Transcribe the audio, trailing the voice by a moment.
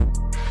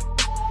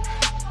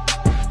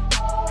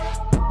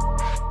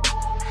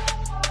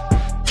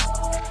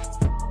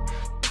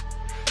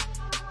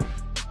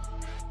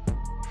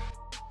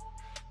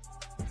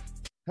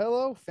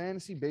Hello,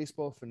 fantasy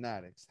baseball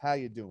fanatics. How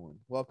you doing?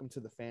 Welcome to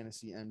the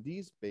Fantasy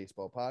MD's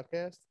Baseball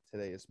Podcast.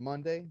 Today is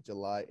Monday,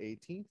 July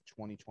 18th,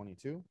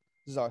 2022.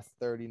 This is our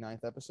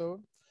 39th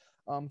episode.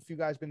 If you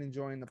guys been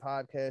enjoying the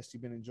podcast,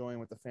 you've been enjoying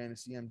what the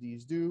Fantasy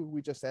MDs do,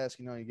 we just ask,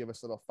 you give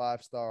us a little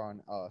 5-star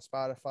on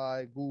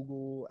Spotify,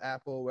 Google,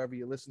 Apple, wherever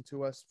you listen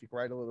to us. If you can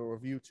write a little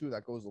review too,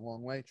 that goes a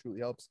long way.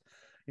 Truly helps,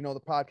 the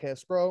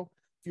podcast grow.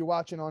 If you're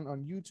watching on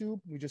YouTube,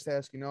 we just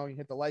ask, you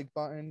hit the like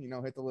button,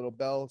 hit the little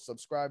bell,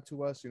 subscribe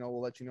to us. We'll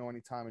let you know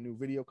anytime a new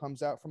video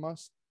comes out from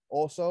us.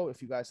 Also,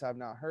 if you guys have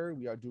not heard,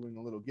 we are doing a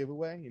little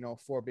giveaway,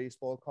 4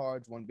 baseball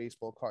cards, 1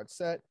 baseball card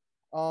set.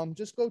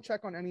 Just go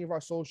check on any of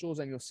our socials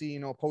and you'll see,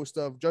 post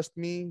of just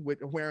me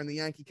with wearing the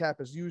Yankee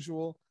cap as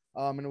usual.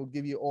 And it will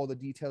give you all the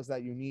details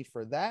that you need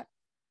for that.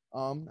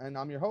 And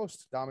I'm your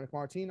host, Dominic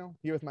Martino,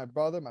 here with my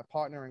brother, my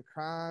partner in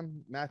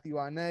crime,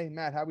 Matthew Ane.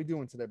 Matt, how we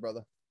doing today,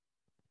 brother?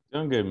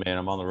 Doing good, man.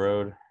 I'm on the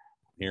road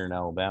here in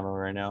Alabama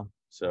right now.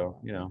 So,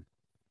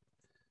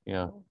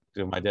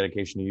 doing my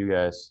dedication to you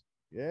guys.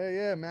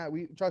 Yeah, Matt.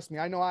 Trust me,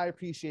 I know I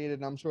appreciate it,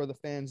 and I'm sure the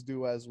fans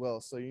do as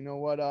well. So you know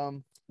what?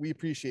 We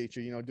appreciate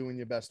you, doing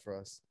your best for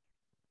us.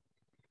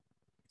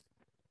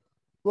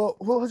 Well,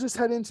 we'll just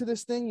head into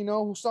this thing,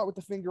 we'll start with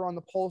the finger on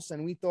the pulse.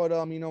 And we thought,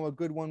 a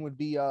good one would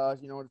be,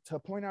 to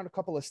point out a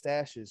couple of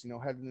stashes,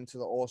 heading into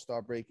the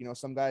All-Star break,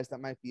 some guys that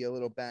might be a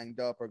little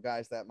banged up or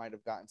guys that might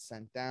have gotten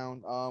sent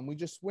down.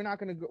 We're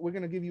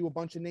going to give you a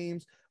bunch of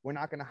names. We're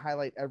not going to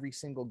highlight every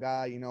single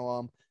guy,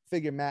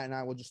 figure Matt and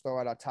I will just throw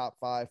out our top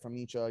 5 from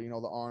each,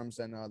 the arms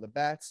and the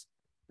bats.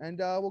 And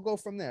we'll go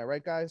from there.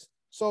 Right, guys?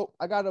 So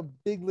I got a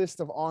big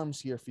list of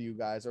arms here for you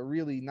guys, a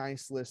really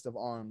nice list of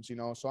arms,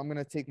 so I'm going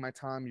to take my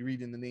time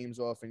reading the names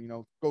off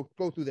and,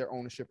 go through their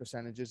ownership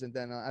percentages. And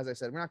then, as I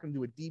said, we're not going to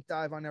do a deep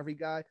dive on every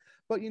guy,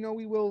 but,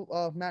 we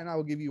will, Matt and I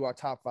will give you our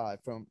top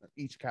 5 from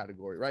each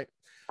category, right?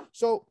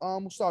 So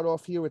we'll start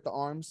off here with the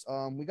arms.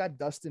 We got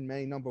Dustin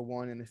May, number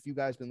 1. And if you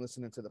guys been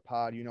listening to the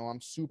pod,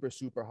 I'm super,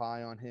 super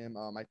high on him.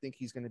 I think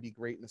he's going to be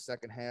great in the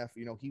second half.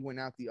 He went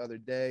out the other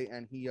day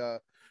and he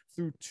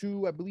threw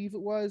 2, I believe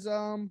it was,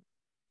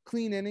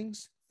 clean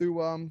innings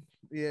through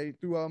 2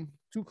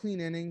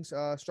 clean innings,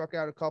 struck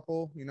out a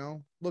couple,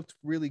 looked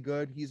really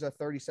good. He's a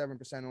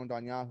 37% owned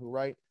on Yahoo,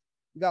 right?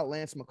 We got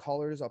Lance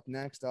McCullers up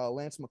next.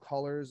 Lance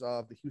McCullers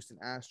of the Houston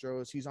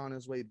Astros. He's on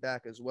his way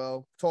back as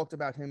well. Talked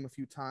about him a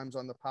few times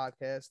on the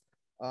podcast.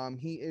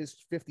 He is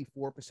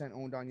 54%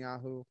 owned on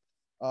Yahoo.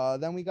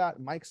 Then we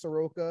got Mike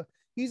Soroka.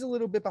 He's a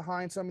little bit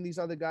behind some of these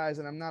other guys,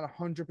 and I'm not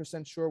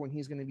 100% sure when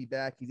he's going to be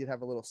back. He did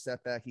have a little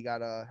setback.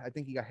 I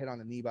think he got hit on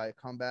the knee by a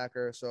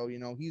comebacker. So,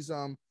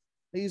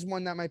 he's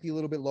one that might be a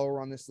little bit lower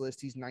on this list.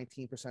 He's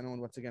 19%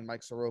 owned. Once again,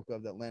 Mike Soroka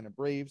of the Atlanta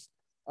Braves.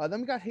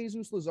 Then we got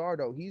Jesus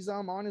Luzardo. He's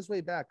on his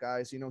way back,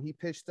 guys. He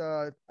pitched,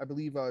 I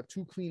believe,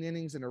 2 clean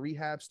innings and a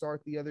rehab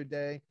start the other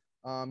day.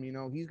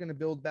 He's going to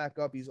build back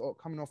up. He's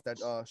coming off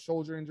that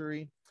shoulder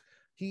injury.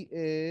 He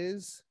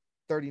is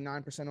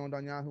 39% owned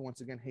on Yahoo.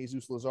 Once again,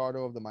 Jesus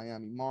Luzardo of the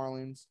Miami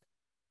Marlins.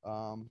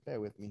 Bear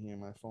with me here.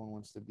 My phone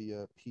wants to be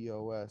a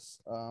POS.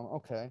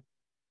 Okay.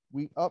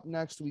 Up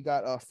next, we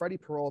got Freddie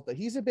Peralta.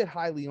 He's a bit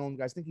highly owned,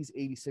 guys. I think he's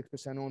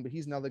 86% owned, but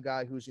he's another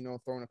guy who's,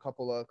 throwing a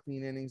couple of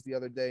clean innings the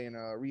other day in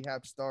a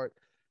rehab start.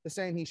 They're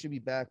saying he should be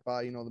back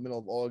by, the middle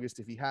of August.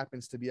 If he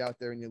happens to be out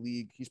there in your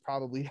league, he's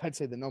probably, I'd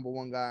say, the number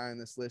 1 guy on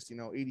this list,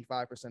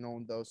 85%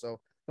 owned though. So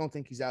don't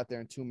think he's out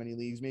there in too many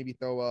leagues. Maybe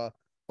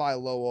buy a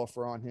low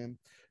offer on him.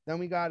 Then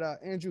we got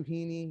Andrew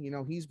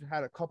Heaney. He's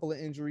had a couple of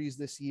injuries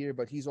this year,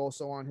 but he's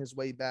also on his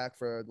way back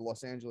for the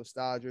Los Angeles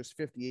Dodgers,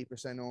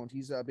 58% owned.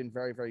 He's been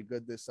very, very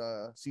good this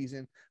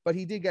season, but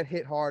he did get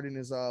hit hard in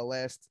his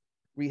last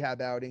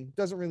rehab outing.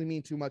 Doesn't really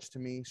mean too much to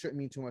me. Shouldn't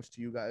mean too much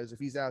to you guys. If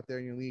he's out there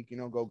in your league,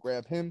 go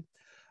grab him.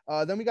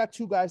 Then we got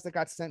 2 guys that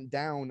got sent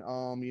down.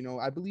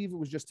 I believe it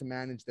was just to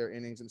manage their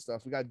innings and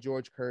stuff. We got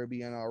George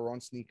Kirby and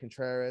Ronsny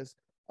Contreras.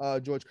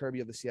 George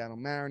Kirby of the Seattle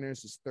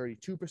Mariners is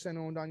 32%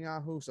 owned on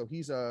Yahoo. So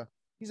he's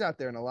out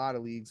there in a lot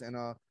of leagues. And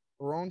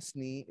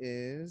Ronsny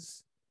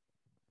is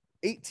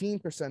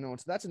 18% owned.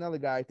 So that's another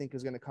guy I think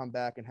is going to come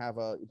back and have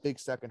a big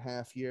second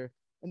half here.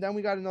 And then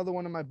we got another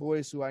one of my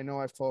boys who I know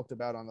I've talked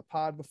about on the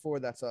pod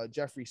before. That's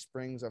Jeffrey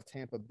Springs of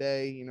Tampa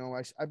Bay.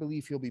 I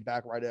believe he'll be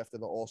back right after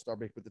the All-Star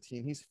break with the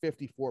team. He's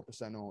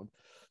 54% owned.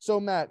 So,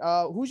 Matt,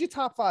 who's your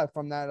top 5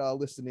 from that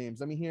list of names?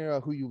 Let me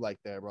hear who you like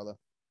there, brother.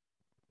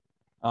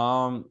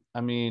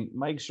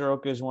 Mike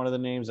Soroka is one of the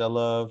names I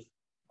love.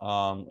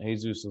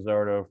 Jesus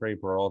Luzardo, Freddie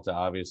Peralta,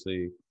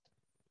 obviously,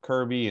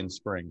 Kirby and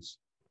Springs.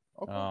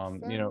 Okay,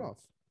 fair enough.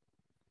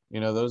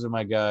 Those are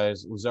my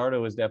guys.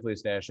 Luzardo is definitely a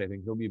stash. I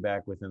think he'll be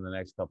back within the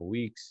next couple of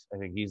weeks. I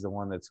think he's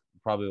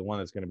probably the one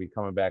that's going to be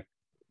coming back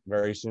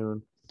very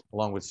soon,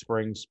 along with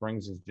Springs.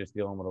 Springs is just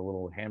dealing with a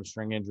little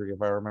hamstring injury,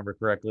 if I remember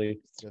correctly.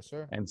 Yes,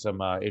 sir. And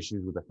some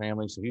issues with the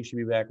family, so he should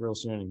be back real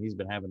soon. And he's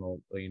been having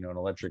an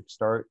electric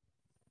start.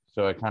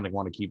 So I kind of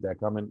want to keep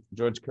that coming.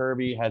 George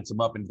Kirby had some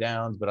up and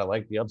downs, but I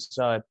like the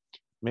upside.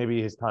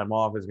 Maybe his time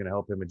off is going to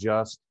help him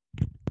adjust.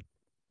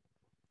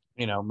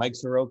 Mike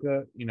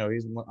Soroka,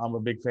 I'm a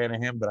big fan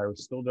of him, but I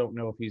still don't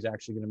know if he's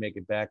actually going to make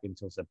it back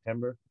until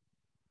September.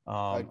 I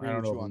I agree don't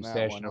with know you if on I'm that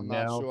stashing one. I'm him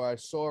not now. sure. I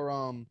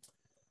saw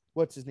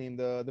what's his name,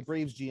 the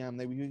Braves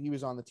GM. He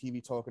was on the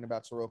TV talking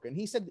about Soroka, and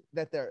he said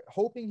that they're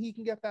hoping he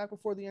can get back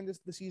before the end of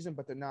the season,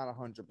 but they're not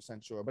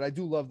 100% sure. But I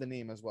do love the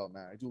name as well,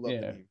 man. I do love the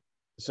Yeah. name.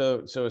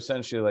 So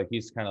essentially, like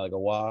he's kind of like a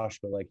wash,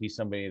 but like he's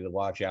somebody to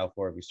watch out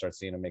for if you start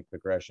seeing him make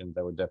progressions.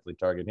 I would definitely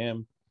target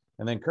him.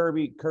 And then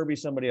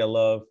Kirby's somebody I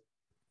love.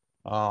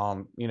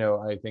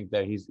 I think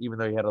that he's even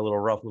though he had a little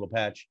rough little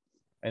patch,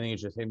 I think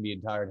it's just him being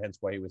tired, hence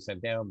why he was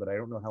sent down. But I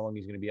don't know how long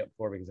he's going to be up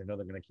for because I know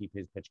they're going to keep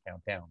his pitch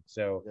count down.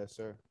 So Yes,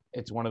 sir.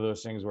 it's one of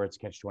those things where it's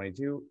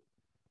catch-22.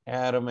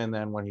 Add him, and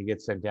then when he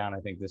gets sent down, I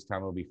think this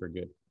time will be for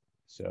good.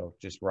 So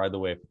just ride the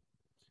wave.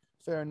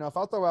 Fair enough.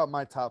 I'll throw out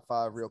my top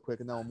five real quick,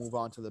 and then we'll move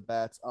on to the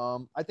bats.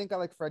 I think I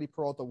like Freddie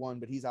Peralta one,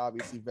 but he's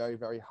obviously very,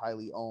 very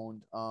highly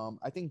owned.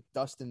 I think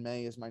Dustin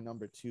May is my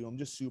number two. I'm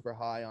just super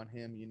high on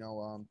him.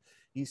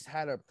 He's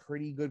had a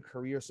pretty good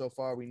career so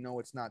far. We know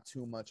it's not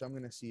too much. I'm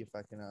gonna see if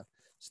I can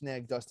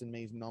snag Dustin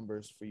May's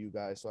numbers for you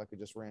guys, so I could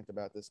just rant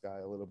about this guy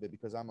a little bit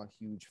because I'm a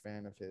huge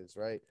fan of his.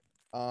 Right.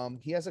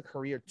 He has a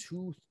career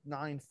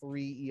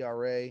 2.93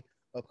 ERA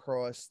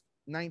across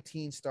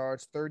 19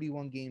 starts,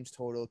 31 games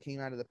total. Came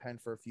out of the pen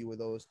for a few of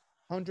those.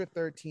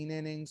 113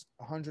 innings,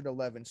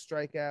 111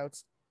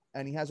 strikeouts,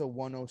 and he has a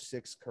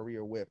 106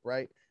 career whip,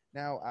 right?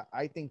 Now,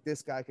 I think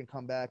this guy can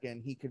come back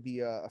and he could be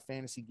a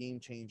fantasy game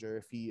changer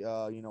if he,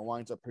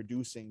 winds up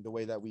producing the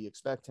way that we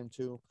expect him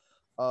to.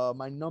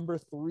 My number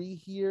three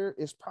here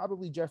is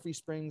probably Jeffrey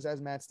Springs. As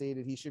Matt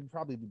stated, he should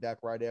probably be back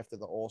right after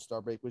the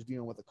All-Star break. Was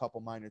dealing with a couple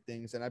minor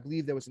things, and I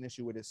believe there was an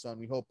issue with his son.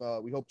 We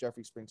hope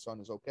Jeffrey Springs' son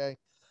is okay.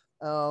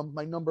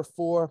 My number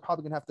four,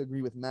 probably gonna have to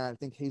agree with Matt. I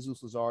think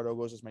Jesus Luzardo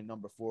goes as my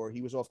number four.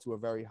 He was off to a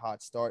very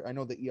hot start. I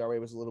know the ERA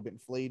was a little bit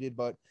inflated,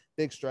 but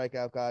big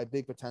strikeout guy,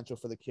 big potential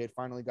for the kid.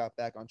 Finally got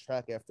back on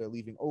track after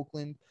leaving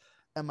Oakland.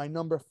 And my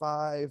number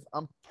five,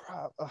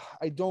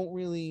 I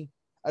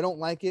don't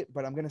like it,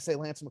 but I'm gonna say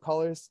Lance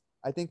McCullers.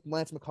 I think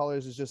Lance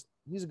McCullers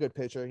he's a good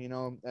pitcher,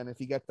 and if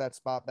he gets that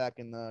spot back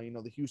in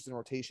the Houston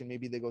rotation,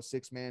 maybe they go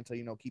 6-man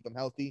to keep him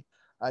healthy.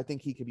 I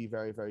think he could be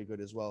very, very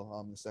good as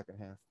well in the second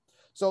half.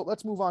 So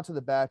let's move on to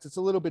the bats. It's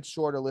a little bit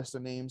shorter list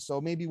of names, so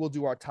maybe we'll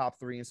do our top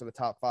three instead of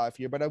top five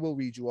here, but I will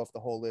read you off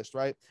the whole list,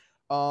 right?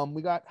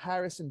 We got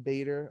Harrison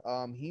Bader.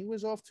 He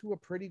was off to a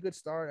pretty good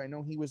start. I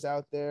know he was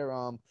out there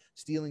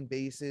stealing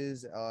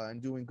bases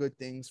and doing good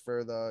things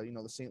for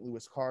the St.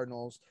 Louis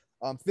Cardinals.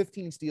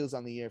 15 steals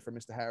on the year for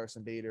Mr.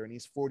 Harrison Bader, and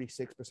he's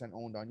 46%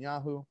 owned on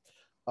Yahoo.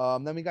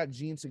 Then we got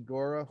Gene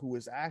Segura, who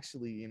was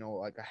actually,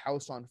 like a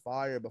house on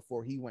fire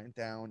before he went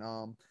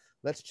down.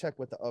 Let's check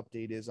what the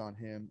update is on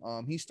him.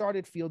 He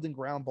started fielding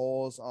ground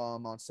balls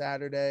on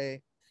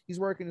Saturday. He's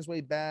working his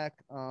way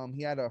back.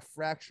 He had a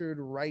fractured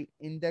right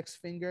index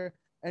finger,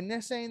 and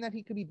they're saying that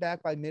he could be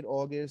back by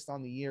mid-August.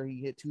 On the year,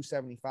 he hit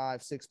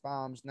 275, 6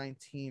 bombs,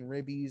 19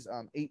 ribbies,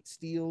 8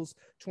 steals,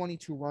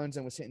 22 runs,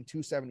 and was hitting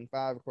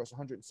 275 across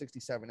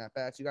 167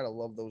 at-bats. You got to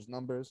love those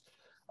numbers.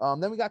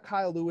 Then we got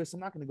Kyle Lewis. I'm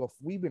not going to go.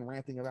 We've been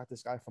ranting about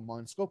this guy for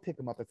months. Go pick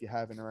him up if you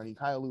haven't already.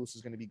 Kyle Lewis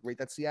is going to be great.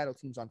 That Seattle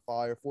team's on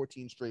fire.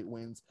 14 straight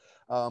wins.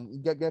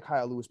 Get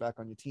Kyle Lewis back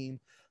on your team.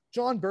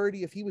 John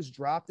Birdie, if he was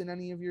dropped in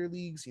any of your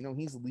leagues,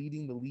 he's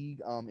leading the league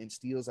in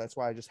steals. That's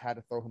why I just had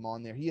to throw him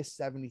on there. He is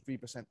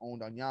 73%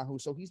 owned on Yahoo,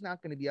 so he's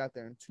not going to be out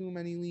there in too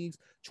many leagues.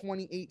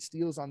 28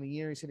 steals on the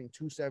year. He's hitting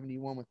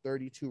 271 with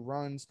 32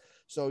 runs.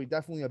 So he's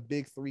definitely a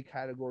big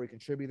 3-category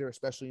contributor,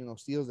 especially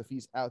steals. If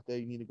he's out there,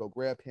 you need to go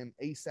grab him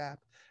ASAP.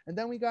 And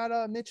then we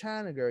got Mitch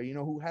Haniger,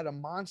 who had a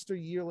monster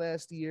year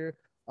last year.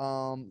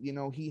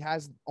 He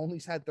has only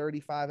had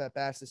 35 at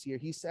bats this year.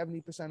 He's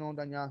 70% owned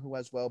on Yahoo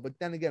as well. But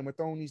then again, we're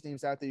throwing these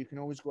names out there. You can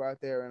always go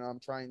out there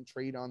and try and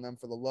trade on them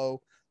for the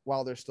low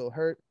while they're still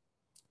hurt.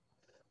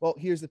 Well,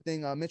 here's the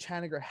thing. Mitch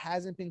Haniger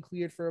hasn't been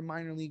cleared for a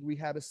minor league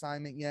rehab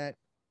assignment yet.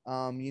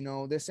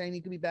 They're saying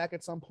he could be back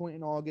at some point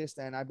in August.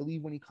 And I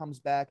believe when he comes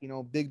back,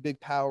 big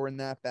power in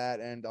that bat.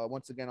 And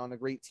once again, on a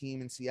great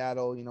team in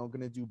Seattle,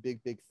 going to do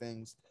big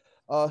things.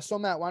 So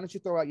Matt, why don't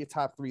you throw out your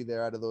top three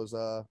there out of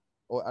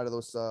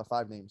those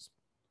 5 names?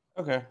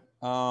 Okay.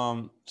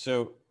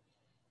 So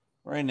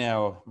right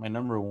now, my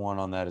number one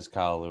on that is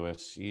Kyle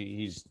Lewis.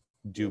 He's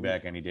due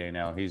back any day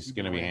now. He's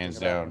going to be hands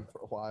down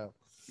for a while.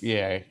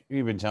 Yeah,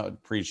 we've been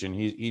preaching.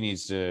 He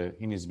needs to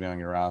be on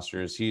your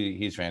rosters.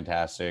 He's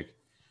fantastic.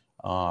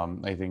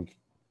 I think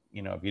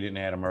if you didn't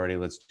add him already,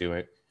 let's do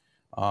it.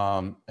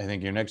 I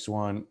think your next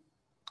one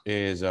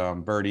is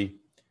Birdie.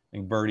 I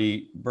think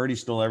Birdie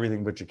stole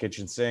everything but your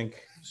kitchen sink.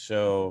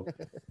 So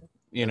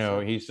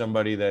he's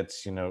somebody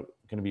that's going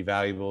to be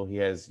valuable. He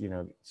has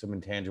some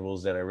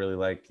intangibles that I really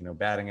like.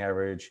 Batting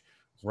average,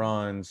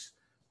 runs,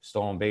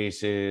 stolen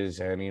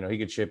bases, and he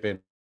could chip in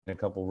a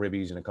couple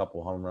ribbies and a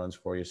couple home runs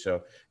for you.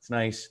 So it's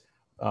nice.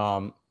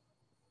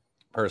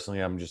 Personally,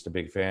 I'm just a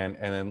big fan.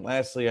 And then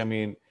lastly,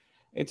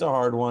 it's a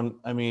hard one.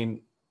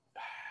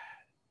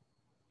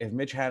 If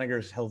Mitch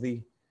Haniger's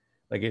healthy,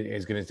 like it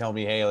is going to tell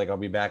me, hey, like I'll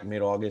be back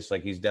mid-August.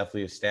 Like he's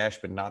definitely a stash,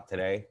 but not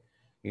today.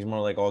 He's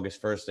more like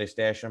August 1st they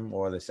stash him,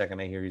 or the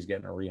second I hear he's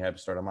getting a rehab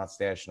start, I'm not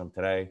stashing him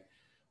today.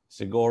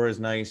 Segura is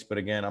nice, but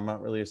again, I'm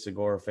not really a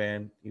Segura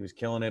fan. He was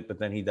killing it, but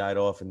then he died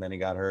off and then he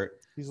got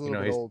hurt. He's a You little know,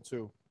 bit his old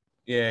too.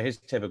 yeah, his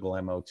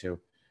typical MO too.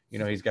 You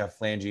know, he's got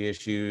flangy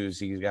issues.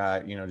 He's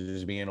got,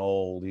 just being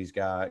old. He's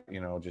got,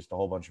 just a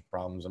whole bunch of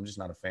problems. I'm just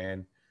not a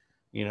fan.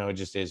 It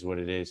just is what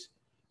it is.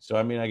 So,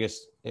 I mean, I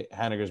guess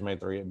Haniger's my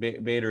three.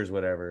 Bader's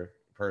whatever,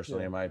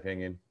 personally, Yeah. in my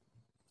opinion.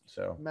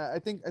 So, Matt, I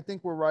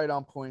think we're right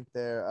on point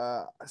there.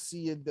 I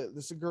see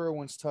the Segura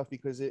one's tough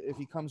because if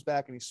he comes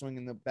back and he's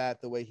swinging the bat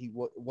the way he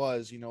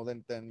was,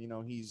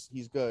 then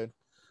he's good.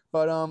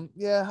 But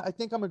yeah, I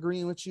think I'm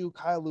agreeing with you.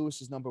 Kyle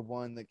Lewis is number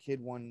one. The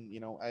kid won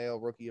AL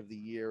Rookie of the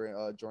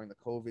Year during the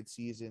COVID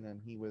season,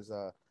 and he was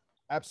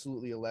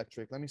absolutely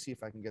electric. Let me see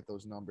if I can get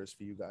those numbers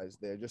for you guys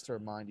there, just to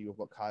remind you of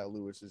what Kyle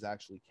Lewis is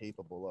actually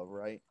capable of.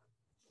 Right?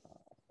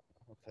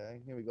 Okay,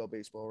 here we go.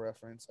 Baseball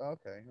Reference.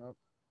 Okay,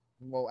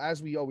 well,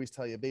 as we always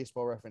tell you,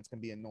 Baseball Reference can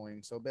be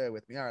annoying, so bear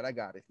with me. All right, I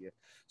got it here.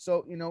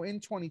 So, in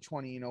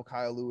 2020,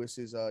 Kyle Lewis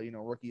is,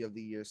 Rookie of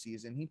the Year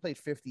season. He played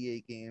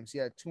 58 games. He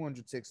had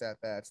 206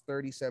 at-bats,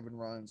 37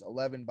 runs,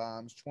 11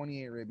 bombs,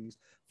 28 ribbies,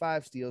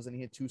 5 steals, and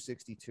he hit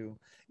 262.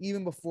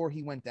 Even before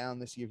he went down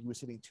this year, he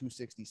was hitting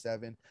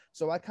 267.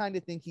 So I kind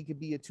of think he could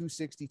be a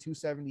 260,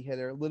 270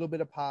 hitter, a little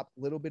bit of pop,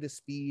 a little bit of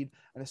speed,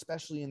 and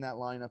especially in that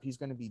lineup, he's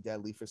going to be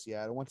deadly for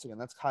Seattle. Once again,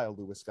 that's Kyle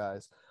Lewis,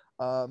 guys.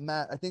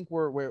 Matt, I think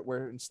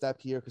we're in step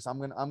here because I'm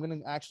gonna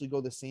actually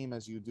go the same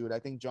as you, dude. I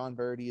think John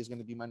Birdie is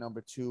gonna be my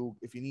number two.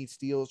 If you need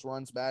steals,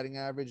 runs, batting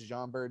average,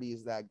 John Birdie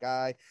is that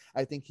guy.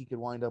 I think he could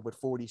wind up with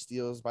 40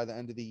 steals by the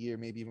end of the year,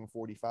 maybe even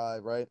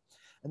 45, right?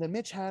 And then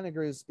Mitch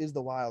Haniger is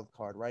the wild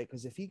card, right?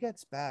 Because if he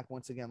gets back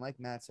once again, like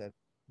Matt said,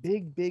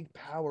 big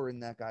power in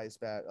that guy's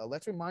bat.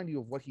 Let's remind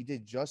you of what he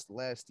did just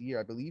last year.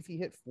 I believe he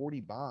hit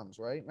 40 bombs,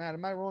 right? Matt,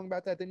 am I wrong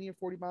about that? Didn't he hit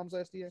 40 bombs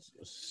last year?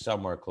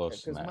 somewhere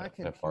close to Because my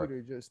that part.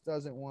 computer just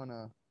doesn't want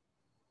to.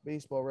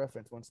 Baseball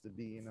Reference wants to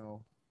be,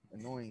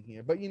 annoying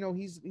here, but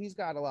he's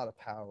got a lot of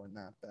power in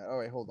that. All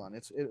right, hold on.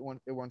 It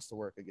wants to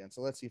work again.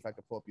 So let's see if I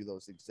can pull up you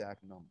those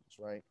exact numbers,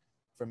 right,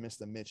 from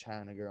Mr. Mitch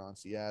Haniger on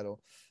Seattle.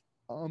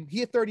 He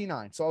hit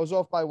 39, so I was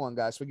off by one,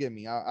 guys. Forgive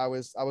me. I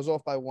was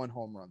off by one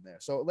home run there.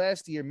 So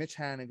last year, Mitch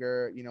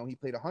Haniger, he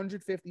played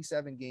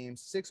 157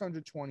 games,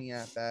 620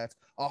 at bats,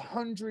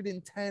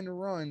 110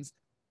 runs,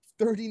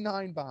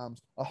 39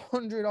 bombs,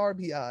 100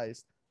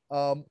 RBIs,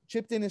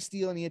 chipped in a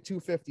steal, and he had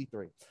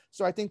 253.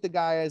 So I think the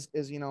guy is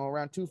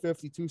around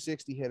 250,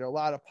 260 hitter, a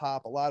lot of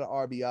pop, a lot of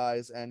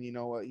RBIs, and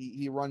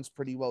he runs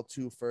pretty well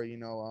too for a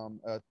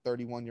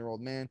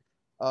 31-year-old man.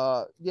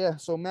 Yeah,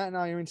 so Matt and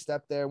I are in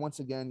step there. Once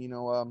again,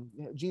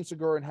 Gene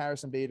Segura and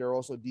Harrison Bader are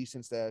also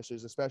decent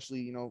stashes,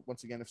 especially,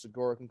 once again, if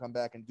Segura can come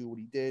back and do what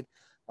he did.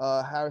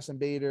 Harrison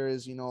Bader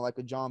is, like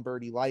a John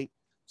Birdie light.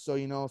 So,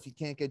 if you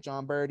can't get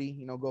John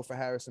Birdie, go for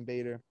Harrison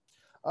Bader.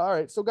 All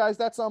right, so guys,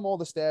 that's all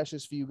the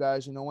stashes for you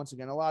guys. Once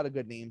again, a lot of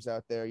good names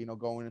out there,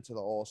 going into the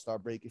All-Star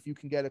break. If you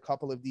can get a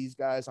couple of these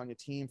guys on your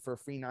team for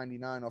free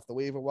 99 off the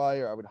waiver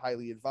wire, I would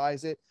highly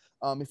advise it.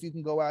 If you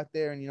can go out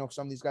there and,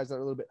 some of these guys that are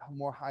a little bit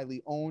more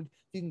highly owned,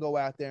 if you can go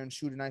out there and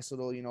shoot a nice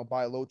little,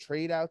 buy low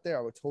trade out there,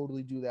 I would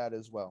totally do that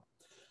as well.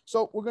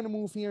 So we're going to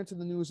move here into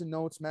the news and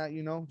notes, Matt.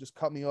 Just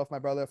cut me off, my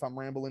brother, if I'm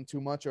rambling too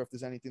much or if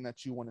there's anything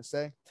that you want to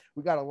say.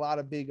 We got a lot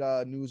of big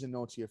news and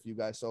notes here for you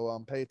guys, so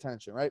pay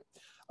attention, right?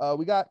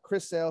 We got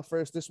Chris Sale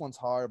first. This one's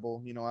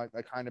horrible.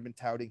 I kind of been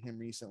touting him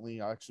recently.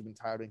 I've actually been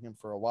touting him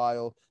for a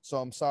while. So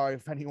I'm sorry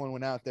if anyone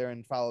went out there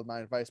and followed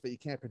my advice, but you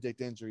can't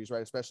predict injuries,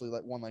 right? Especially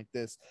like one like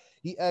this.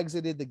 He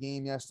exited the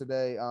game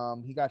yesterday.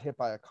 He got hit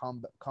by a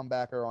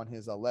comebacker on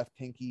his left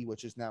pinky,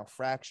 which is now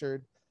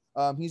fractured.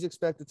 He's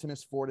expected to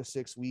miss 4 to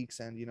 6 weeks,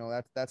 and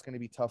that's going to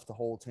be tough to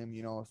hold him.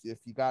 If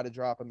you got to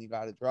drop him, you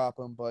got to drop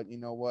him. But you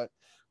know what?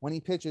 When he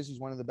pitches, he's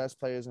one of the best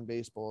players in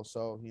baseball.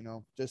 So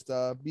just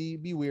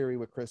be wary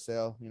with Chris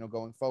Sale.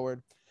 Going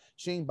forward.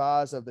 Shane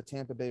Baz of the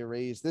Tampa Bay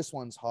Rays. This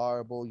one's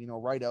horrible.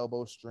 Right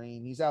elbow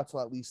strain. He's out till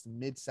at least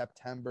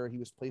mid-September. He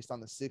was placed on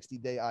the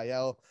 60-day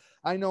IL.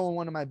 I know in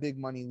one of my big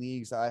money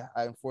leagues, I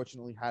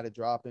unfortunately had to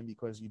drop him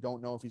because you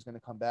don't know if he's going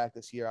to come back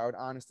this year. I would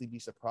honestly be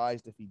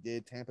surprised if he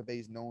did. Tampa Bay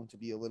is known to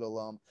be a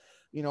little,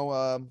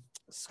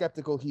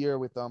 skeptical here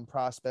with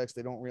prospects.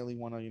 They don't really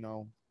want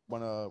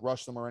to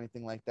rush them or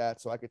anything like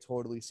that. So I could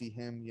totally see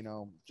him,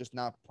 just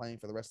not playing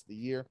for the rest of the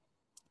year.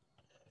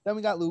 Then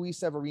we got Luis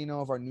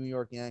Severino of our New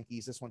York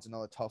Yankees. This one's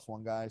another tough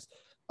one, guys.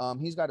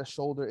 He's got a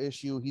shoulder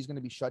issue. He's going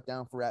to be shut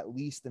down for at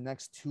least the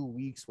next 2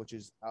 weeks, which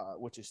is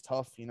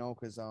tough,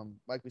 because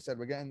like we said,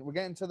 we're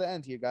getting to the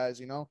end here, guys.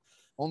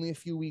 Only a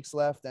few weeks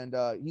left, and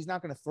he's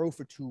not going to throw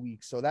for 2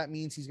 weeks, so that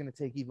means he's going to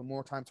take even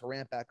more time to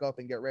ramp back up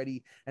and get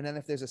ready. And then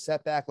if there's a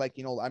setback, like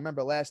I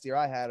remember last year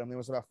I had him, there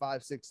was about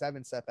 5, 6,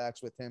 7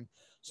 setbacks with him,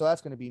 so that's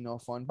going to be no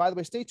fun. By the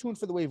way, stay tuned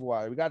for the waiver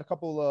wire. We got a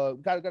couple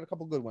got a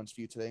couple good ones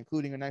for you today,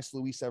 including a nice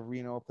Luis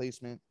Severino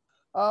replacement.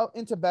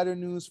 Into better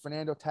news,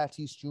 Fernando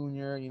Tatis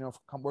Jr.,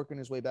 working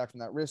his way back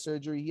from that wrist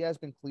surgery. He has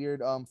been cleared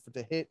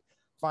to hit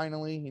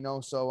finally,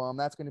 so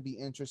that's going to be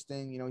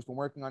interesting. He's been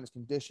working on his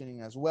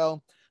conditioning as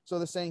well. So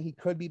they're saying he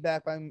could be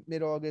back by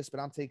mid-August, but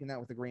I'm taking that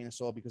with a grain of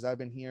salt because I've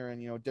been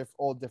hearing,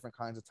 all different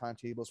kinds of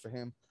timetables for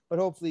him. But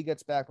hopefully he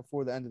gets back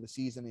before the end of the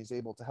season. He's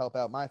able to help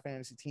out my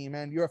fantasy team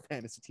and your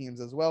fantasy teams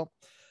as well.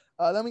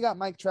 Then we got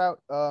Mike Trout.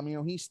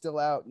 He's still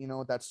out,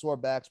 with that sore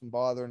back's been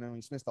bothering him.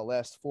 He's missed the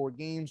last 4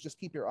 games. Just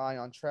keep your eye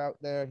on Trout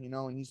there,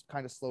 and he's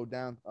kind of slowed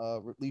down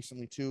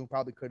recently too.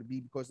 Probably could be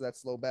because of that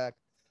slow back.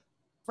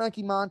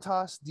 Frankie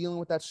Montas dealing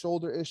with that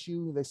shoulder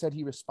issue. They said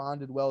he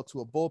responded well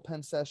to a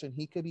bullpen session.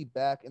 He could be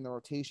back in the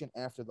rotation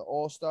after the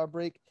All-Star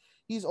break.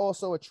 He's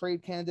also a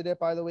trade candidate,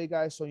 by the way,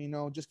 guys. So,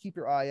 just keep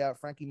your eye out.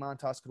 Frankie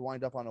Montas could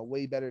wind up on a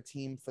way better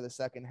team for the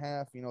second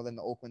half, than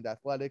the Oakland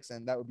Athletics.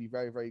 And that would be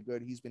very, very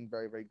good. He's been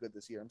very, very good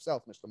this year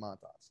himself, Mr.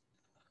 Montas.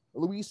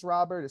 Luis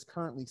Robert is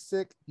currently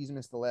sick. He's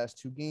missed the last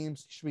 2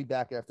 games. He should be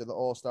back after the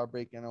All-Star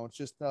break. It's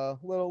just a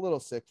little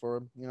sick for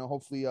him.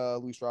 Hopefully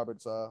Luis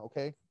Robert's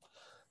okay.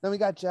 Then we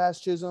got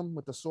Jazz Chisholm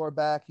with the sore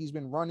back. He's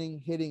been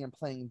running, hitting, and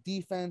playing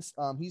defense.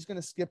 He's going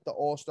to skip the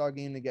All-Star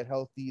game to get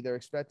healthy. They're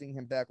expecting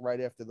him back right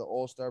after the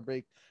All-Star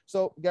break.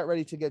 So get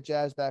ready to get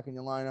Jazz back in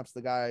your lineups.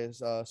 The guy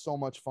is so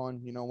much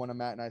fun. One of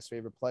Matt and I's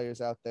favorite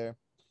players out there.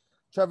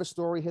 Trevor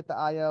Story hit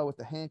the IL with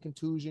the hand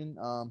contusion.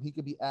 He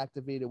could be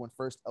activated when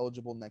first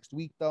eligible next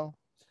week, though.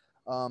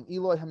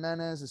 Eloy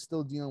Jimenez is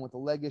still dealing with a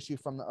leg issue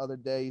from the other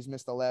day. He's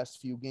missed the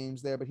last few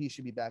games there, but he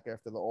should be back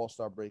after the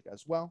All-Star break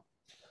as well.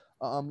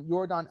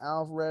 Yordan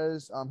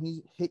Alvarez,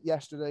 he hit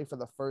yesterday for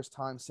the first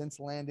time since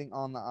landing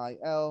on the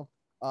IL.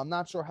 I'm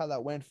not sure how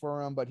that went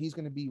for him, but he's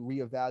going to be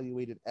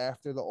reevaluated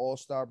after the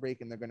All-Star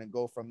break, and they're going to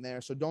go from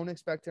there. So don't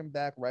expect him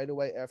back right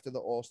away after the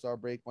All-Star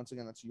break. Once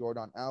again, that's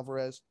Yordan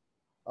Alvarez.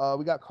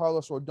 We got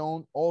Carlos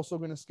Rodon also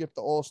going to skip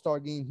the All-Star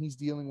game. He's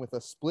dealing with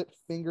a split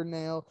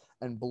fingernail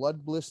and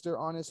blood blister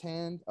on his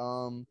hand.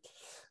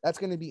 That's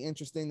going to be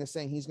interesting. They're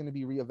saying he's going to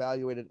be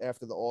reevaluated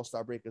after the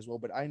All-Star break as well.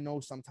 But I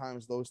know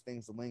sometimes those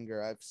things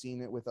linger. I've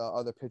seen it with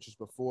other pitchers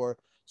before.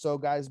 So,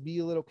 guys, be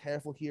a little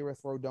careful here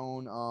with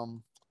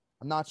Rodon.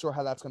 I'm not sure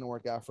how that's going to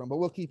work out for him, but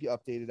we'll keep you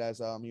updated as,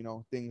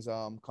 things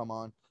come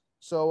on.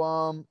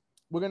 So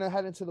we're going to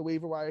head into the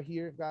waiver wire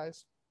here,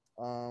 guys.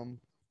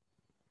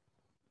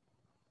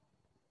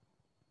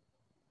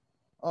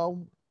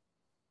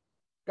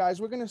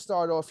 Guys, we're going to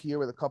start off here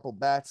with a couple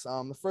bats.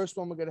 The first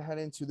one we're going to head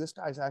into, this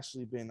guy's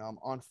actually been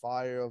on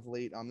fire of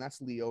late. That's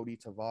Leody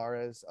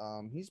Taveras.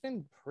 He's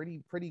been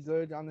pretty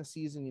good on the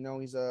season.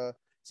 He's a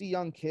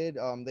young kid.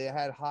 They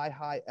had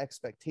high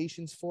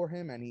expectations for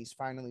him, and he's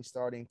finally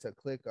starting to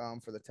click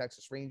for the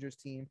Texas Rangers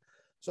team.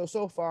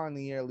 So far in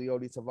the year,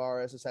 Leody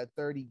Taveras has had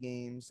 30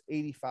 games,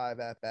 85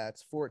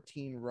 at-bats,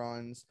 14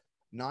 runs,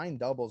 9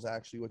 doubles,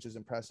 actually, which is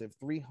impressive,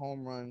 3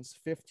 home runs,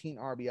 15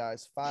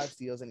 RBIs, 5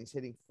 steals, and he's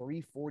hitting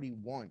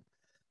 .341.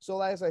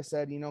 So as I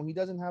said, he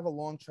doesn't have a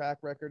long track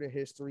record of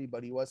history,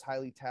 but he was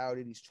highly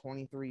touted. He's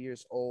 23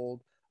 years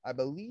old. I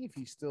believe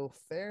he's still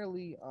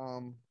fairly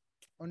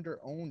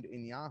under-owned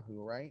in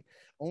Yahoo, right?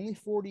 Only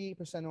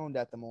 48% owned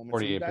at the moment.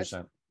 48%.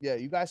 So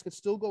you guys could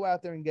still go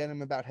out there and get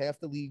him. About half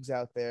the leagues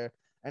out there.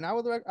 And I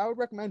would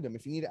recommend him.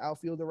 If you need an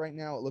outfielder right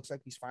now, it looks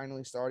like he's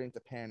finally starting to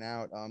pan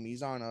out.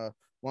 He's on a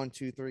 1,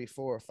 2, 3,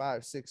 4,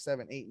 5, 6,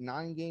 7, 8,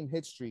 9-game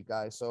hit streak,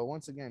 guys. So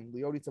once again,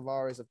 Leody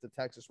Taveras of the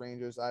Texas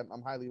Rangers,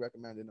 I'm highly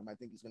recommending him. I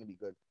think he's going to be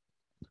good.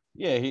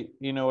 Yeah,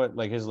 you know what?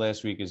 Like his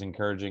last week is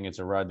encouraging. It's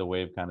a ride the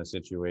wave kind of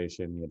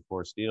situation. He had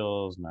 4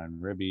 steals, 9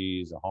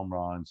 ribbies, a home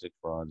run, 6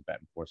 runs,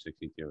 batting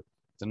 .462.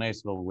 It's a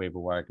nice little waiver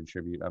wire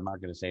contribute. I'm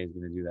not going to say he's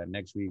going to do that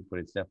next week, but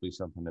it's definitely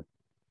something to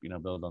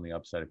build on the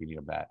upside if you need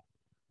a bat.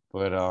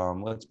 But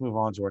let's move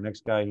on to our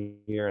next guy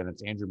here, and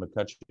it's Andrew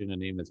McCutchen, a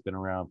name that's been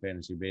around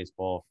fantasy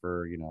baseball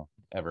for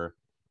ever.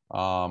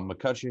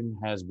 McCutchen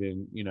has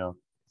been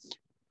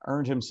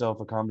earned himself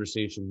a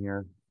conversation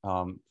here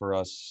for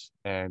us,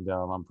 and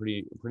I'm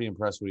pretty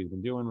impressed what he's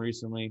been doing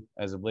recently.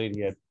 As of late,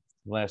 he had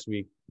last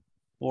week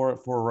 4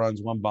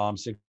 runs, 1 bomb,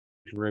 6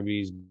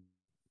 ribbies.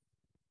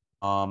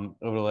 Over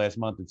the last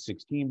month, it's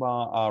 16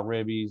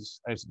 ribbies,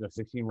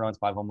 16 runs,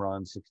 5 home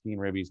runs, 16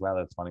 ribbies. Wow,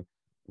 that's funny.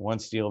 1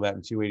 steal,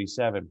 batting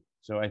 .287.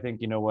 So I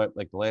think,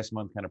 like the last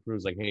month kind of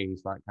proves like, hey,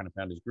 he's kind of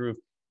found his groove.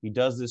 He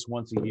does this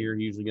once a year.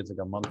 He usually gets like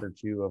a month or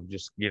 2 of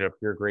just,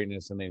 pure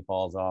greatness, and then he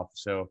falls off.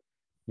 So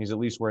he's at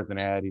least worth an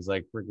ad. He's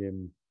like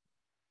freaking,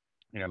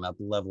 not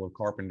the level of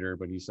Carpenter,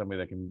 but he's somebody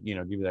that can,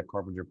 give you that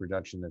Carpenter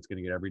production that's going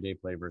to get everyday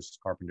play versus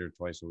Carpenter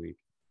twice a week.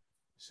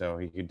 So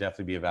he could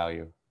definitely be a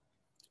value.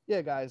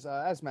 Yeah, guys,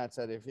 as Matt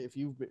said, if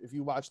you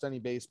watched any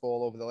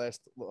baseball over the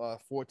last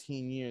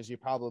 14 years, you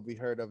probably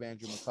heard of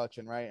Andrew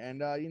McCutchen, right?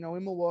 And in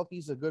Milwaukee,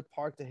 he's a good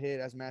park to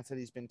hit. As Matt said,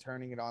 he's been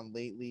turning it on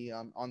lately.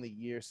 On the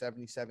year,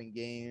 77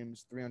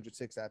 games,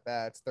 306 at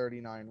bats,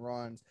 39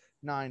 runs,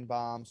 9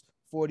 bombs,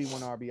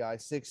 41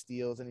 RBI, 6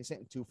 steals, and he's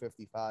hitting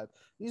 255.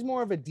 He's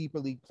more of a deeper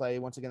league play.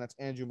 Once again, that's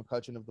Andrew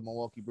McCutchen of the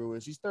Milwaukee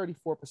Brewers. He's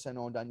 34%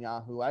 owned on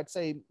Yahoo. I'd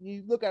say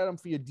you look at him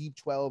for your deep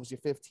 12s, your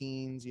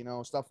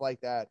 15s, stuff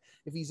like that.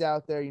 If he's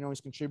out there,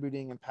 he's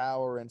contributing in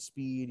power and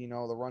speed,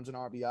 the runs and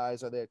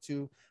RBIs are there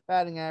too.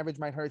 Batting average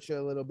might hurt you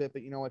a little bit,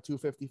 but at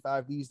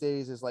 255 these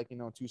days is like,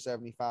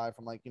 275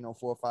 from like, 4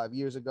 or 5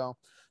 years ago.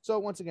 So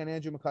once again,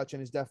 Andrew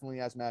McCutchen is definitely,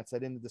 as Matt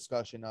said, in the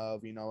discussion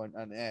of,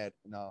 an ad,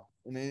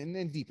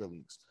 in deeper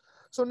leagues.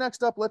 So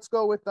next up, let's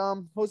go with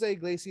Jose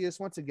Iglesias.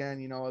 Once again,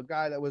 a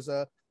guy that was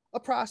a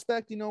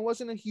prospect,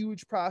 wasn't a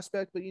huge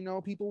prospect, but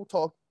people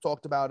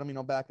talked about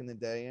him, back in the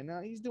day, and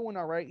he's doing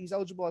all right. He's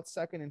eligible at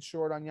second and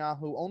short on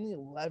Yahoo, only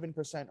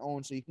 11%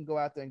 owned, so you can go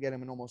out there and get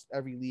him in almost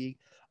every league.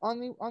 On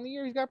the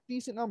year, he's got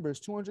decent numbers: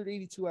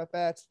 282 at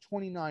bats,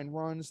 29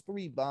 runs,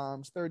 3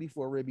 bombs,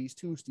 34 ribbies,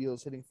 2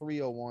 steals, hitting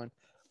 301.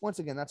 Once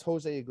again, that's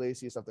Jose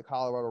Iglesias of the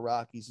Colorado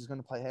Rockies. He's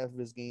going to play half of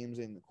his games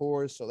in the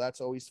Coors, so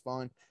that's always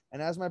fun.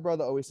 And as my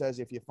brother always says,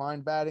 if you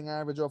find batting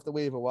average off the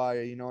waiver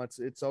wire,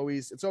 it's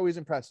always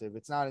impressive.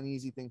 It's not an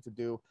easy thing to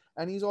do.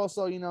 And he's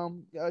also,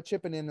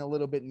 chipping in a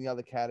little bit in the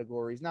other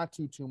categories, not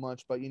too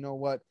much, but you know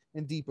what?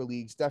 In deeper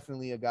leagues,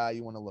 definitely a guy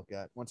you want to look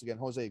at. Once again,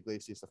 Jose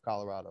Iglesias of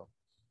Colorado.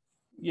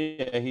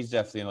 Yeah, he's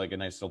definitely like a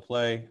nice little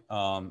play.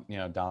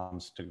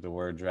 Dom's took the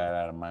words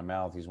right out of my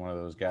mouth. He's one of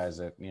those guys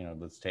that,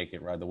 let's take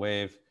it, ride the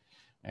wave.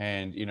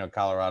 And,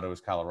 Colorado is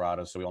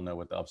Colorado, so we all know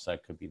what the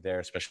upside could be there,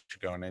 especially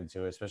going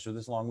into it, especially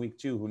this long week,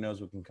 too. Who knows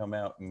what can come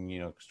out and,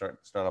 start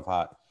off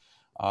hot.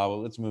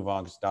 Well, let's move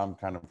on because Dom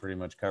kind of pretty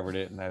much covered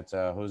it, and that's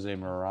Jose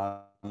Miranda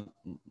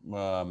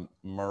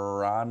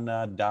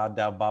Miranda.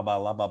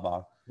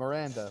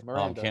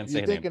 Can't say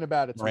You're thinking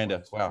about it too Miranda.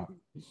 much. Wow.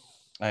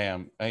 I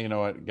am. You know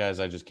what, guys?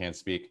 I just can't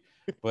speak.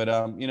 But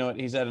you know what?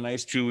 He's had a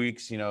nice 2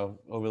 weeks. Over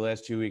the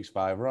last 2 weeks,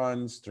 5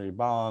 runs, 3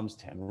 bombs,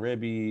 10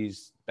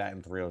 ribbies,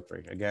 batting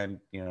 303. Again,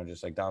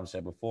 just like Dom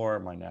said before,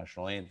 my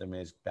national anthem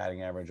is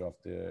batting average off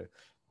the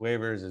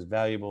waivers is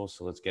valuable.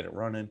 So let's get it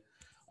running.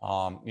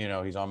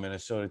 He's on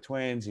Minnesota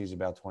Twins. He's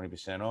about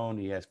 20% owned.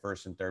 He has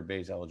first and third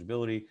base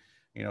eligibility.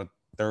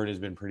 Third has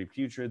been pretty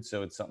putrid,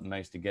 so it's something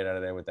nice to get out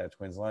of there with that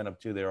Twins lineup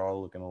too. They're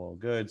all looking a little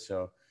good,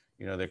 so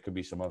there could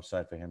be some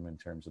upside for him in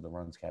terms of the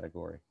runs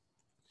category.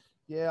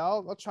 Yeah,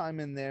 I'll chime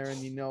in there. And,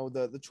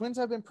 the Twins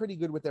have been pretty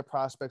good with their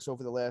prospects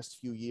over the last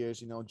few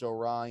years. Joe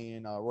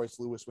Ryan, Royce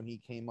Lewis, when he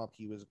came up,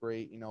 he was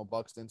great.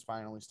 Buxton's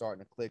finally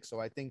starting to click.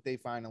 So I think they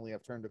finally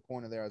have turned a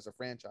corner there as a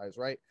franchise,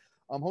 right?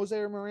 Jose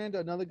Miranda,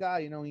 another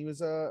guy, he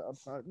was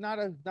not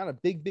a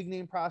big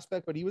name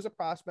prospect, but he was a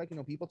prospect,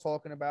 people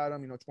talking about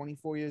him,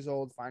 24 years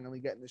old, finally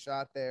getting the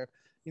shot there.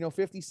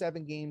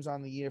 57 games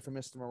on the year for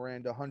Mr.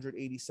 Miranda,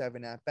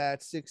 187 at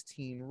bats,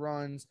 16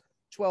 runs,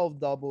 12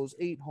 doubles,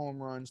 8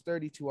 home runs,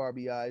 32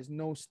 RBIs,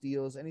 no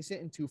steals, and he's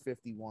hitting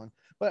 251.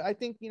 But I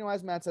think,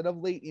 as Matt said, of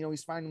late,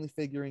 he's finally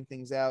figuring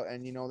things out,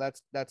 and,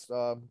 that's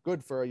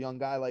good for a young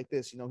guy like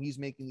this. He's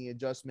making the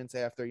adjustments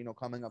after,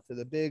 coming up to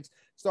the bigs,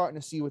 starting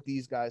to see what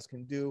these guys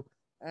can do.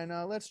 And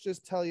let's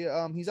just tell you,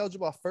 he's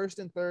eligible first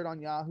and third on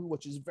Yahoo,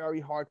 which is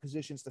very hard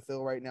positions to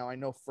fill right now. I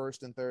know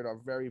first and third are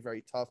very,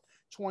 very tough.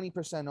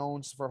 20%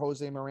 owns for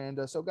Jose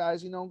Miranda. So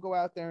guys, go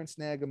out there and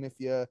snag him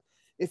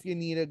if you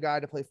need a guy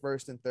to play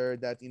first and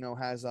third that,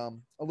 has a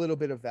little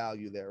bit of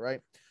value there,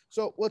 right?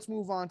 So let's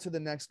move on to the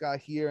next guy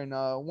here. And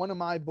one of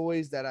my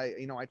boys that I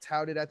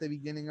touted at the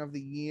beginning of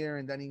the year,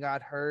 and then he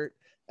got hurt.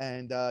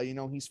 And,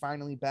 he's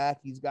finally back.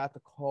 He's got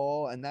the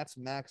call, and that's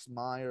Max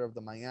Meyer of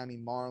the Miami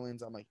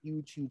Marlins. I'm a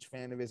huge, huge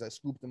fan of his. I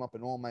scooped him up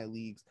in all my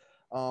leagues.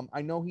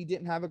 I know he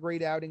didn't have a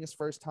great outing his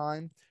first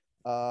time.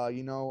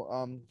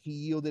 He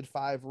yielded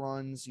 5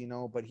 runs,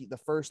 but the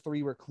first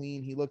 3 were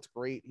clean. He looked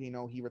great.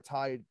 He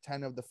retired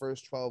 10 of the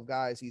first 12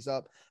 guys. He's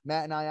up.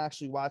 Matt and I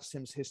actually watched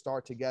his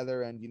start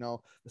together, and,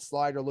 the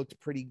slider looked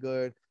pretty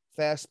good.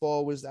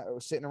 Fastball was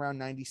sitting around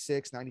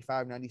 96,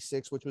 95,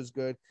 96, which was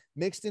good.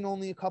 Mixed in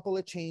only a couple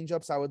of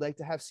changeups. I would like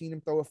to have seen him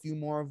throw a few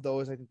more of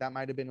those. I think that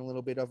might have been a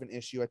little bit of an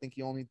issue. I think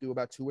he only threw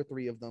about 2 or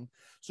 3 of them.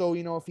 So,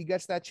 if he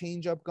gets that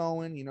changeup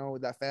going,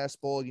 that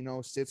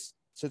fastball,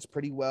 sits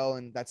pretty well,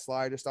 and that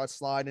slider starts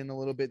sliding a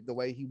little bit the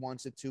way he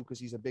wants it to, because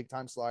he's a big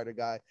time slider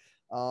guy.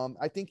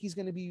 I think he's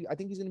going to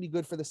be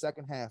good for the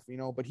second half,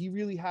 but he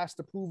really has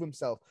to prove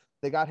himself.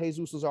 They got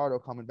Jesus Luzardo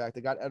coming back.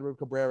 They got Edward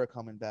Cabrera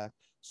coming back.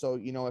 So,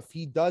 if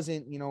he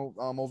doesn't,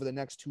 over the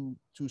next two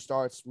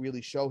starts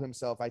really show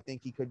himself, I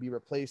think he could be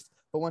replaced.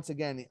 But once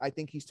again, I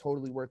think he's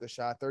totally worth a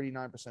shot.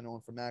 39%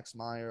 owned for Max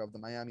Meyer of the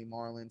Miami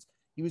Marlins.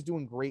 He was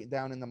doing great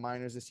down in the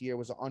minors this year. It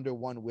was an under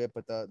 1 whip,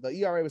 but the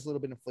ERA was a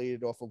little bit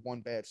inflated off of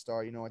one bad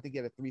start. I think he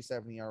had a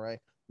 3.70 ERA,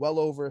 well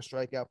over a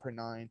strikeout per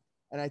 9.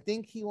 And I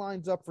think he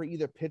lines up for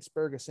either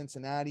Pittsburgh or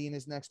Cincinnati in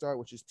his next start,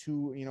 which is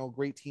 2,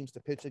 great teams to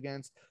pitch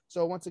against.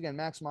 So once again,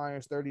 Max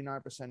Myers,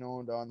 39%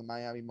 owned on the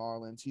Miami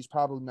Marlins. He's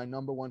probably my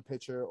number 1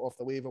 pitcher off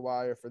the waiver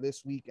wire for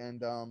this week.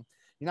 And you're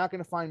not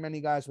going to find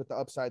many guys with the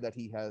upside that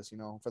he has,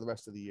 for the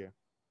rest of the year.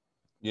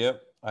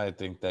 Yep. I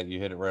think that you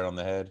hit it right on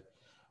the head.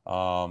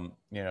 I'm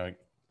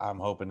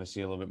hoping to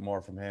see a little bit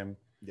more from him.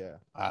 Yeah.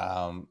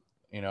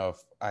 if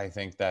I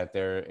think that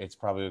it's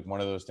probably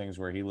one of those things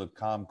where he looked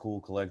calm,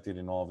 cool, collected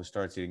in all of his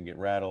starts. He didn't get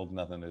rattled,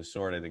 nothing of the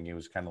sort. I think he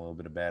was kind of a little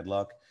bit of bad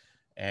luck,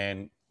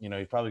 and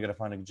he's probably going to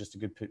find just a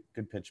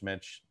good pitch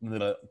mix,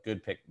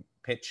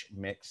 pitch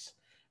mix,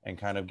 and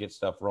kind of get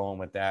stuff rolling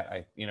with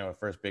that.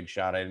 First big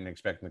shot, I didn't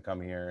expect him to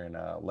come here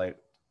and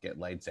get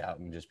lights out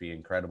and just be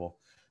incredible,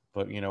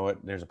 but you know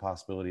what? There's a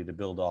possibility to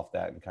build off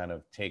that and kind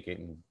of take it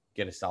and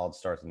get a solid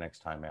start the next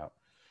time out.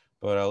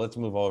 But let's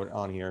move over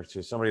on here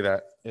to somebody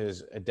that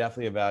is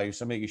definitely a value,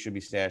 somebody you should be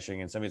stashing,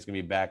 and somebody that's going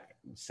to be back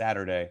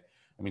Sunday,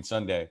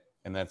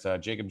 and that's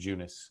Jacob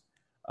Junis.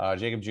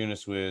 Jacob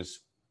Junis was,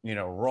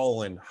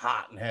 rolling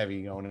hot and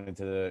heavy going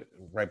into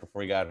right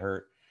before he got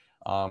hurt.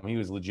 He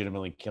was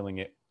legitimately killing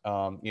it,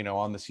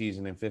 on the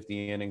season in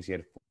 50 innings. He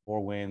had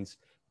 4 wins,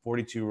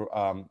 42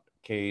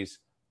 Ks,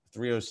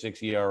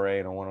 306 ERA,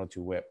 and a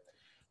 102 whip.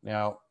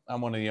 Now,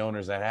 I'm one of the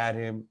owners that had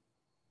him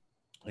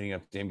leading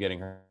up to him getting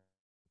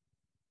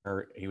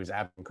hurt. He was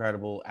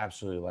incredible,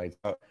 absolutely lights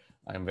out.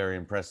 I'm very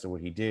impressed with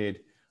what he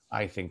did.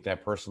 I think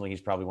that personally,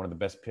 he's probably one of the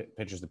best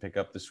pitchers to pick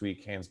up this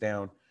week, hands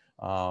down,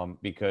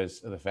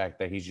 because of the fact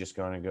that he's just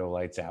going to go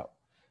lights out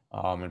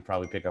and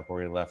probably pick up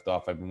where he left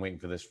off. I've been waiting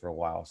for this for a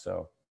while,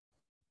 so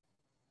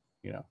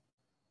Yeah,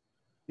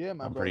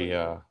 my I'm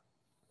brother.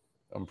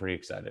 I'm pretty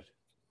excited.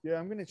 Yeah,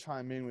 I'm gonna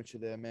chime in with you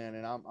there, man,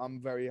 and I'm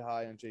very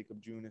high on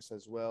Jacob Junis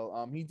as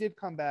well. He did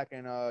come back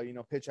and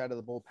pitch out of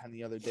the bullpen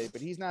the other day,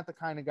 but he's not the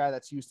kind of guy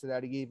that's used to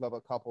that. He gave up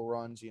a couple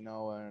runs, and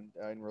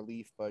in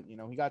relief, but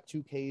he got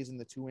 2 Ks in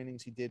the 2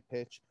 innings he did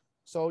pitch.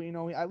 So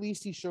at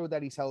least he showed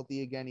that he's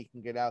healthy again. He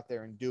can get out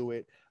there and do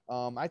it.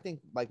 I think,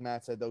 like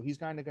Matt said, though, he's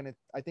kind of gonna.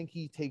 I think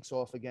he takes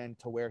off again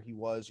to where he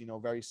was.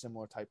 Very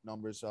similar type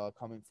numbers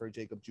coming for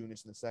Jacob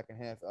Junis in the second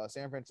half.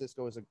 San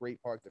Francisco is a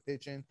great park to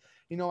pitch in.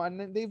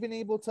 And they've been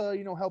able to,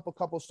 help a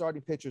couple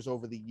starting pitchers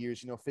over the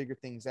years, figure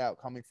things out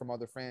coming from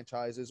other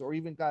franchises or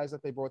even guys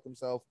that they brought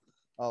themselves,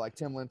 like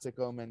Tim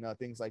Lincecum and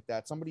things like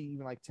that. Somebody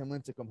even like Tim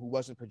Lincecum, who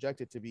wasn't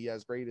projected to be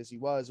as great as he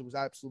was, it was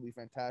absolutely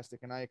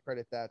fantastic. And I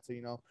credit that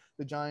to,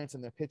 the Giants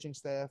and their pitching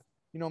staff.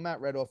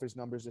 Matt read off his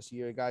numbers this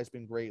year. The guy's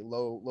been great.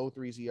 Low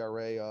threes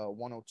ERA,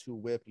 102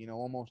 WHIP.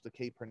 Almost a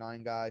K per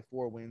 9 guy,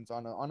 4 wins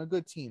on a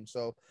good team.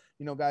 So,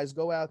 guys,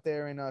 go out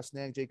there and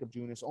snag Jacob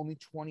Junis. Only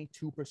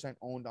 22%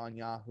 owned on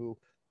Yahoo.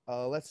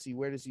 Let's see,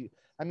 where does he?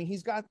 I mean,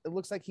 it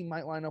looks like he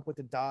might line up with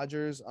the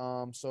Dodgers.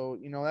 So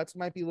that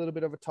might be a little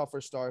bit of a tougher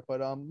start,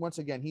 but once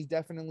again, he's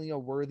definitely a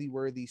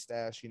worthy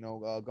stash.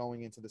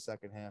 Going into the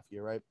second half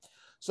here, right?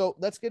 So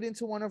let's get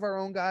into one of our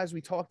own guys. We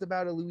talked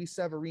about a Luis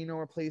Severino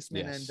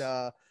replacement, Yes.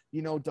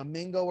 and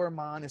Domingo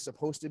Germán is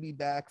supposed to be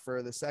back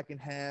for the second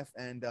half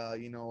and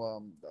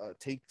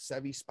take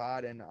Sevy's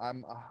spot. And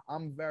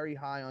I'm very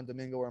high on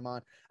Domingo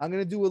Germán. I'm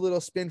gonna do a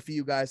little spin for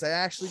you guys. I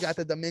actually got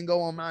the Domingo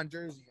Germán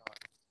jersey on.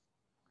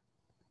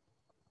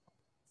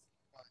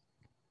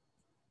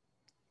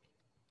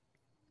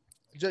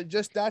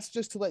 That's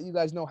just to let you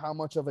guys know how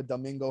much of a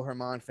Domingo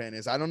Germán fan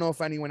is. I don't know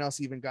if anyone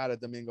else even got a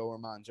Domingo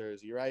Germán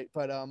jersey, right?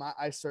 But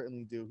I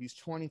certainly do. He's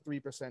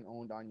 23%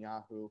 owned on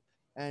Yahoo,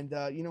 and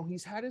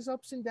he's had his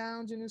ups and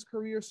downs in his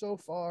career so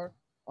far.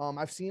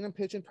 I've seen him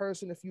pitch in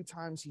person a few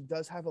times. He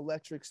does have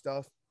electric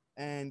stuff,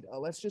 and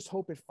let's just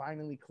hope it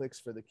finally clicks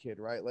for the kid,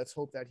 right? Let's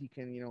hope that he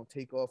can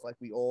take off like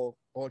we all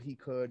thought he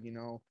could.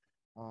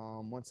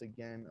 Once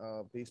again,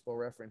 Baseball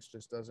Reference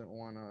just doesn't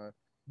want to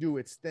do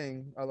its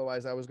thing.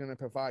 Otherwise, I was going to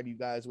provide you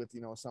guys with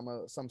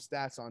some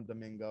stats on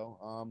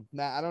Domingo.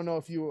 Matt, I don't know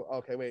if you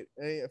okay. Wait,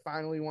 it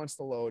finally wants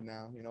to load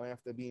now.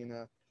 After being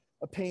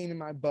a pain in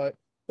my butt.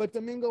 But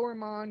Domingo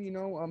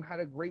Germán, had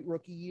a great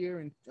rookie year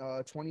in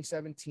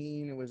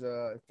 2017. It was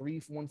a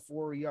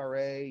 3.14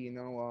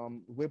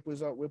 ERA. WHIP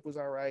was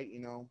all right.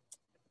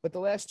 But the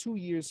last 2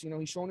 years,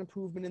 he's shown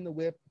improvement in the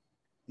WHIP.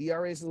 The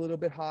ERA is a little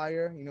bit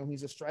higher.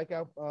 He's a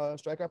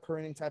strikeout per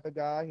inning type of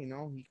guy. He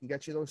can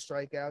get you those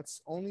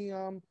strikeouts. Only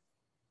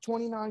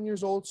 29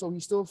 years old, so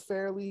he's still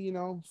fairly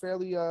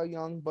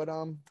young. But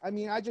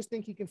I just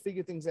think he can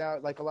figure things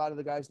out like a lot of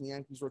the guys in the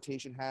Yankees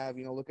rotation have.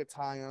 Look at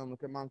Tyon,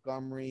 look at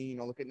Montgomery,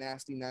 look at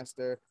Nasty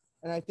Nestor.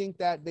 And I think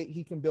that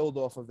he can build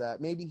off of that.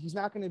 Maybe he's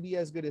not going to be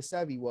as good as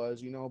Sevy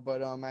was,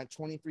 but at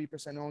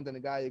 23% owned and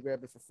a guy you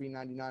grabbed it for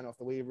 $3.99 off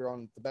the waiver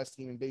on the best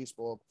team in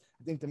baseball,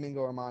 I think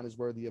Domingo Germán is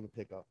worthy of a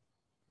pickup.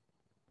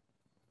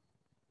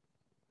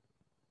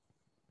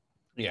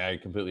 Yeah, I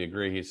completely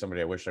agree. He's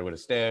somebody I wish I would have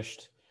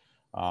stashed.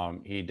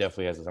 He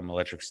definitely has some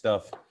electric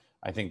stuff.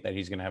 I think that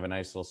he's going to have a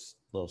nice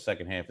little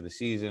second half of the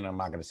season. I'm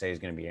not going to say he's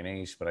going to be an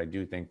ace, but I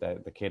do think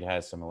that the kid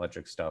has some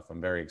electric stuff.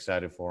 I'm very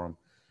excited for him.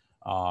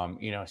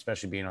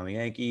 Especially being on the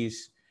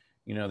Yankees,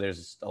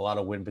 there's a lot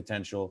of win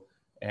potential,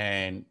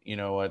 and you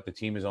know what, the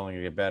team is only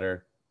going to get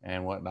better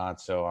and whatnot.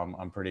 So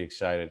I'm pretty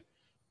excited.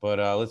 But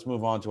let's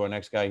move on to our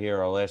next guy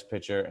here, our last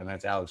pitcher, and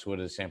that's Alex Wood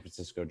of the San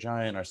Francisco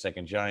Giant, our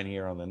second Giant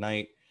here on the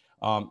night.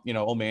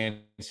 Old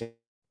man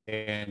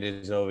Sand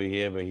is over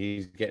here, but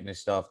he's getting his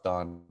stuff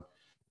done.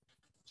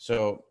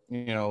 So,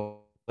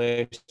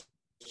 last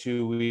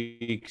 2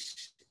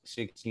 weeks,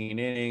 16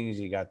 innings,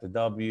 he got the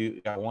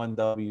W, got 1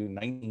 W,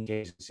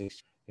 19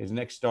 Ks, His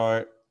next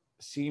start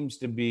seems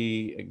to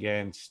be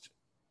against,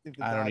 think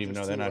the I don't even Dodgers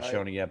know. They're too, not right?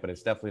 showing it yet, but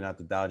it's definitely not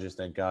the Dodgers,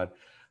 thank God.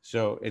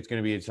 So it's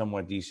going to be a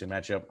somewhat decent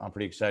matchup. I'm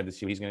pretty excited to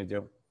see what he's going to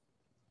do.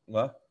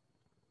 What?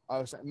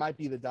 It might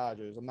be the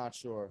Dodgers. I'm not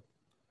sure.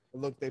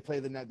 Look, they play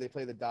the net. They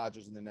play the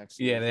Dodgers in the next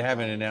Yeah, series. they The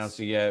haven't Giants. announced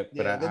it yet,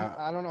 but Yeah, then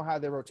I don't know how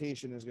their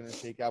rotation is going to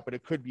shake out, but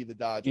it could be the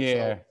Dodgers. So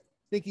yeah, I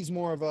think he's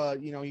more of a,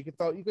 you could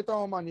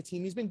throw him on your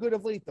team. He's been good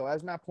of late though,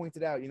 as Matt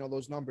pointed out.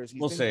 Those numbers. He's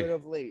we'll been see. good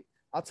of late.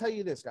 I'll tell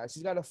you this, guys.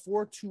 He's got a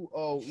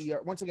 4.20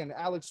 ERA. Once again,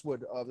 Alex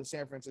Wood of the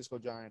San Francisco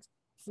Giants,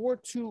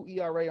 4.2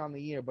 ERA on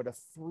the year, but a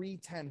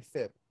 3.10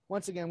 FIP.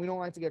 Once again, we don't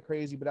like to get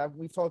crazy, but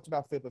we've talked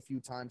about FIP a few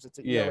times. It's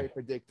an Yeah, ERA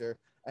predictor,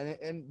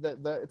 and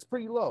the it's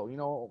pretty low.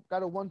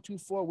 Got a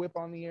 1.24 WHIP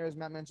on the year, as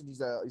Matt mentioned. He's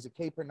a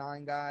K per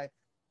nine guy.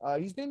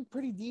 He's been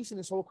pretty decent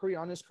his whole career.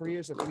 On his career,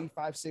 it's a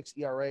 3.56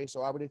 ERA,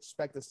 so I would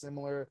expect a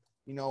similar,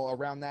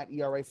 around that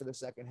ERA for the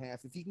second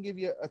half. If he can give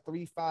you a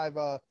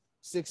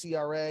 3.56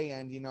 ERA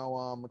and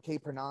a K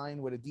per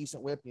nine with a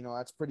decent WHIP,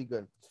 that's pretty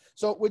good.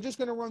 So we're just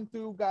gonna run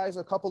through, guys,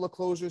 a couple of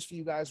closers for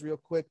you guys real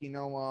quick,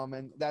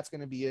 and that's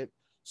gonna be it.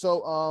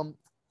 So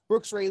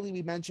Brooks Raley,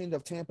 we mentioned,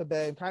 of Tampa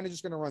Bay. I'm kind of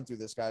just gonna run through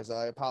this, guys.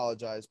 I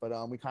apologize, but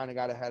we kind of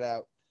got to head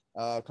out.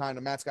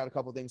 Matt's got a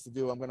couple things to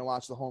do. I'm gonna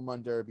watch the home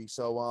run derby.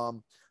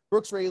 So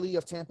Brooks Raley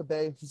of Tampa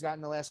Bay, he's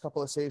gotten the last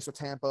couple of saves for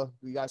Tampa.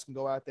 You guys can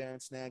go out there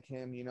and snag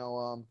him.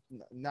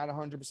 Not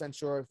 100%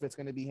 sure if it's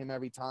going to be him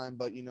every time,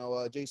 but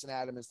Jason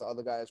Adam is the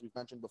other guy, as we've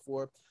mentioned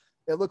before.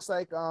 It looks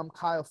like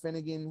Kyle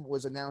Finnegan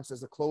was announced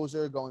as a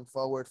closer going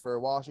forward for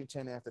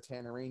Washington after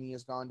Tanner Rainey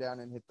has gone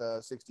down and hit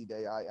the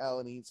 60-day IL,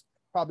 and he's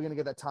probably going to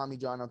get that Tommy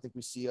John. I don't think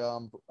we see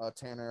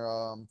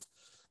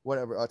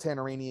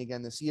Tanner Rainey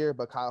again this year,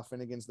 but Kyle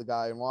Finnegan's the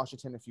guy in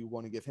Washington if you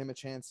want to give him a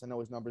chance. I know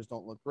his numbers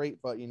don't look great,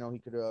 but he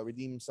could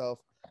redeem himself.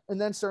 And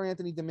then Sir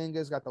Anthony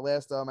Dominguez got the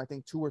last I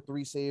think 2 or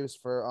 3 saves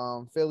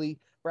for Philly.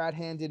 Brad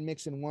Hand did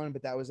mix in one,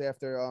 but that was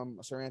after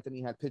Sir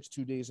Anthony had pitched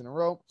 2 days in a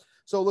row.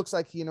 So it looks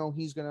like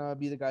he's gonna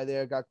be the guy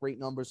there. Got great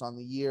numbers on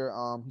the year.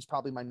 He's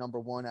probably my number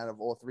 1 out of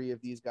all 3 of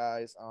these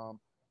guys.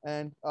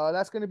 And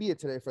that's going to be it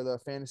today for the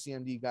Fantasy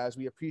MD, guys.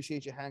 We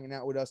appreciate you hanging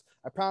out with us.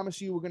 I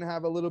promise you we're going to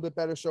have a little bit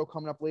better show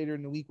coming up later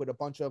in the week with a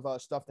bunch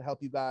of stuff to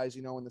help you guys,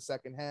 in the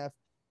second half.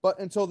 But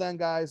until then,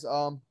 guys,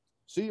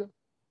 see you.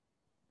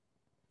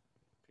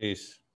 Peace.